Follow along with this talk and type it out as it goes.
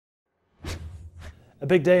A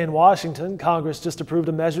big day in Washington. Congress just approved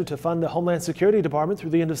a measure to fund the Homeland Security Department through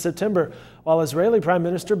the end of September, while Israeli Prime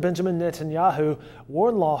Minister Benjamin Netanyahu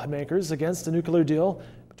warned lawmakers against a nuclear deal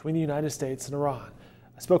between the United States and Iran.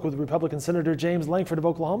 I spoke with Republican Senator James Lankford of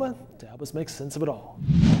Oklahoma to help us make sense of it all.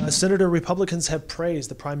 Senator, Republicans have praised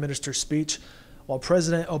the Prime Minister's speech, while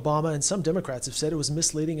President Obama and some Democrats have said it was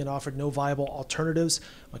misleading and offered no viable alternatives.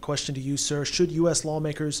 My question to you, sir, should U.S.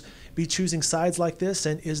 lawmakers be choosing sides like this,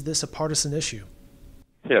 and is this a partisan issue?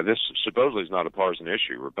 Yeah, this supposedly is not a partisan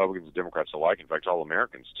issue. Republicans and Democrats alike, in fact, all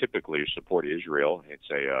Americans typically support Israel.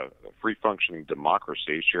 It's a free-functioning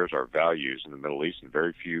democracy, shares our values in the Middle East, and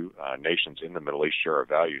very few nations in the Middle East share our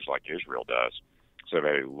values like Israel does. So they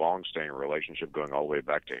have a long-standing relationship going all the way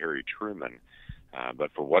back to Harry Truman.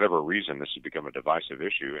 But for whatever reason, this has become a divisive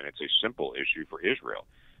issue, and it's a simple issue for Israel.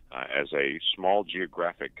 As a small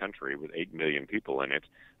geographic country with 8 million people in it,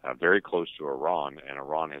 very close to Iran, and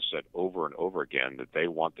Iran has said over and over again that they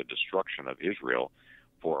want the destruction of Israel.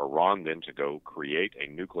 For Iran then to go create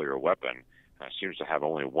a nuclear weapon seems to have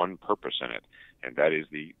only one purpose in it, and that is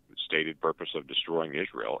the stated purpose of destroying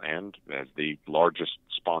Israel. And as the largest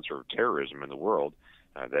sponsor of terrorism in the world,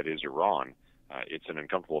 that is Iran, it's an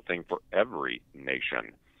uncomfortable thing for every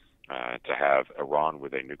nation to have Iran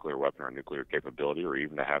with a nuclear weapon or nuclear capability, or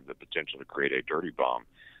even to have the potential to create a dirty bomb,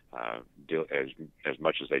 as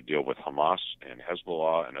much as they deal with Hamas and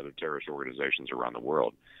Hezbollah and other terrorist organizations around the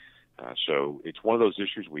world. So it's one of those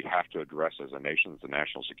issues we have to address as a nation. It's a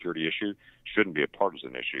national security issue. Shouldn't be a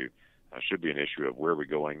partisan issue. Should be an issue of where we're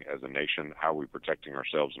going as a nation, how we're protecting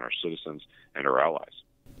ourselves and our citizens and our allies.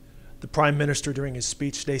 The Prime Minister during his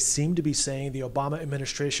speech today seemed to be saying the Obama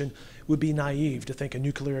administration would be naive to think a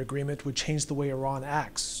nuclear agreement would change the way Iran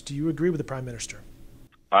acts. Do you agree with the Prime Minister?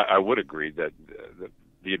 I would agree that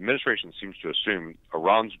the administration seems to assume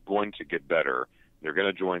Iran's going to get better. They're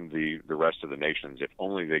going to join the rest of the nations. If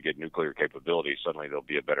only they get nuclear capability, suddenly there'll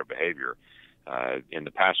be a better behavior. In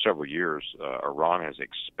the past several years, Iran has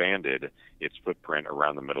expanded its footprint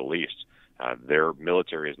around the Middle East. Their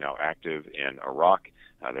military is now active in Iraq.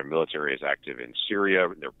 Their military is active in Syria.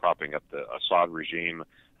 They're propping up the Assad regime.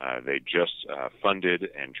 They just funded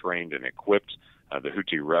and trained and equipped the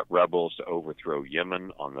Houthi rebels to overthrow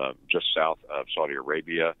Yemen on the just south of Saudi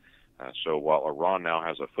Arabia. So while Iran now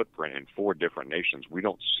has a footprint in 4 different nations, we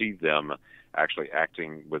don't see them actually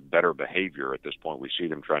acting with better behavior at this point. We see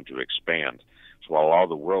them trying to expand. So while all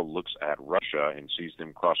the world looks at Russia and sees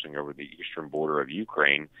them crossing over the eastern border of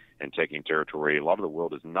Ukraine and taking territory, a lot of the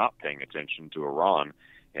world is not paying attention to Iran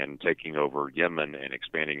and taking over Yemen and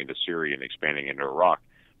expanding into Syria and expanding into Iraq.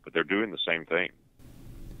 But they're doing the same thing.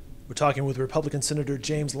 We're talking with Republican Senator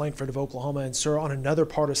James Lankford of Oklahoma, and sir, on another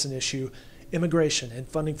partisan issue, immigration and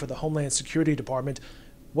funding for the Homeland Security Department.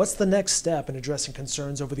 What's the next step in addressing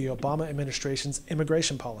concerns over the Obama administration's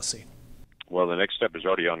immigration policy? Well, the next step is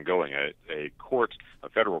already ongoing. A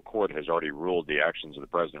federal court has already ruled the actions of the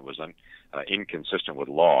president was inconsistent with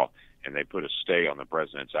law, and they put a stay on the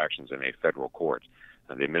president's actions in a federal court.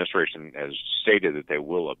 The administration has stated that they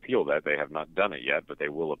will appeal that. They have not done it yet, but they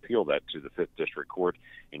will appeal that to the 5th District Court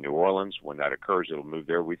in New Orleans. When that occurs, it'll move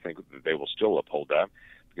there. We think that they will still uphold that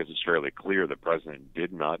because it's fairly clear the president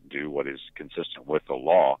did not do what is consistent with the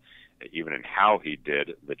law, even in how he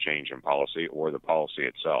did the change in policy or the policy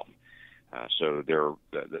itself. So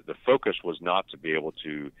the focus was not to be able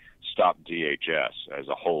to stop DHS as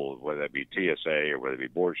a whole, whether it be TSA or whether it be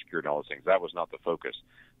border security and all those things. That was not the focus.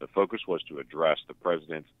 The focus was to address the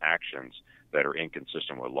president's actions that are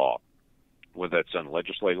inconsistent with law. Whether that's done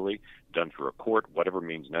legislatively, done through a court, whatever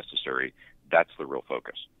means necessary, that's the real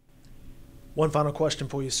focus. One final question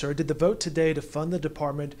for you, sir. Did the vote today to fund the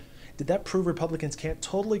department, did that prove Republicans can't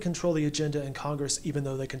totally control the agenda in Congress even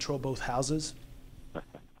though they control both houses?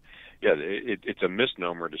 Yeah, it's a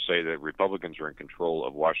misnomer to say that Republicans are in control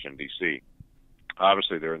of Washington, D.C.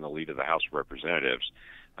 Obviously, they're in the lead of the House of Representatives,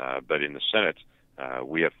 but in the Senate,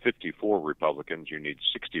 we have 54 Republicans. You need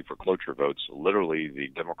 60 for cloture votes. Literally, the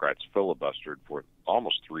Democrats filibustered for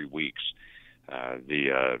almost 3 weeks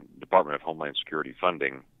the Department of Homeland Security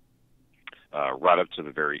funding right up to the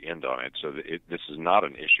very end on it. So this is not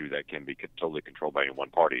an issue that can be totally controlled by any one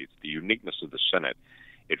party. It's the uniqueness of the Senate.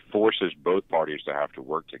 It forces both parties to have to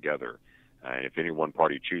work together. If any one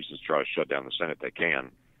party chooses to try to shut down the Senate, they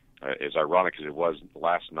can. As ironic as it was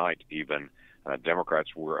last night, even,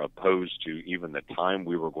 Democrats were opposed to even the time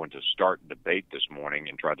we were going to start debate this morning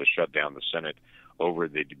and tried to shut down the Senate over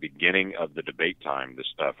the beginning of the debate time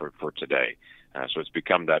for today. So it's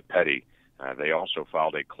become that petty. They also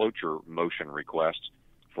filed a cloture motion request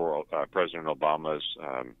for President Obama's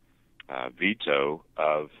veto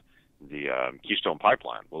of Keystone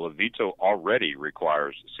Pipeline. Well, a veto already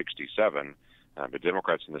requires 67. The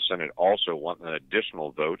Democrats in the Senate also want an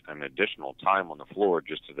additional vote, an additional time on the floor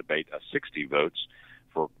just to debate 60 votes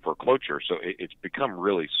for cloture. So it's become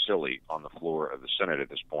really silly on the floor of the Senate at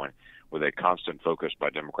this point, with a constant focus by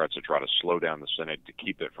Democrats to try to slow down the Senate, to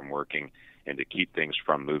keep it from working, and to keep things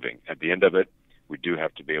from moving. At the end of it, we do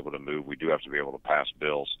have to be able to move. We do have to be able to pass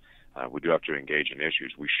bills. We do have to engage in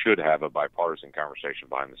issues. We should have a bipartisan conversation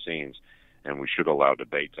behind the scenes, and we should allow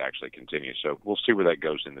debate to actually continue. So we'll see where that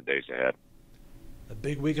goes in the days ahead. A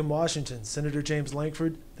big week in Washington. Senator James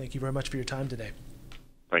Lankford, thank you very much for your time today.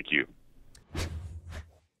 Thank you.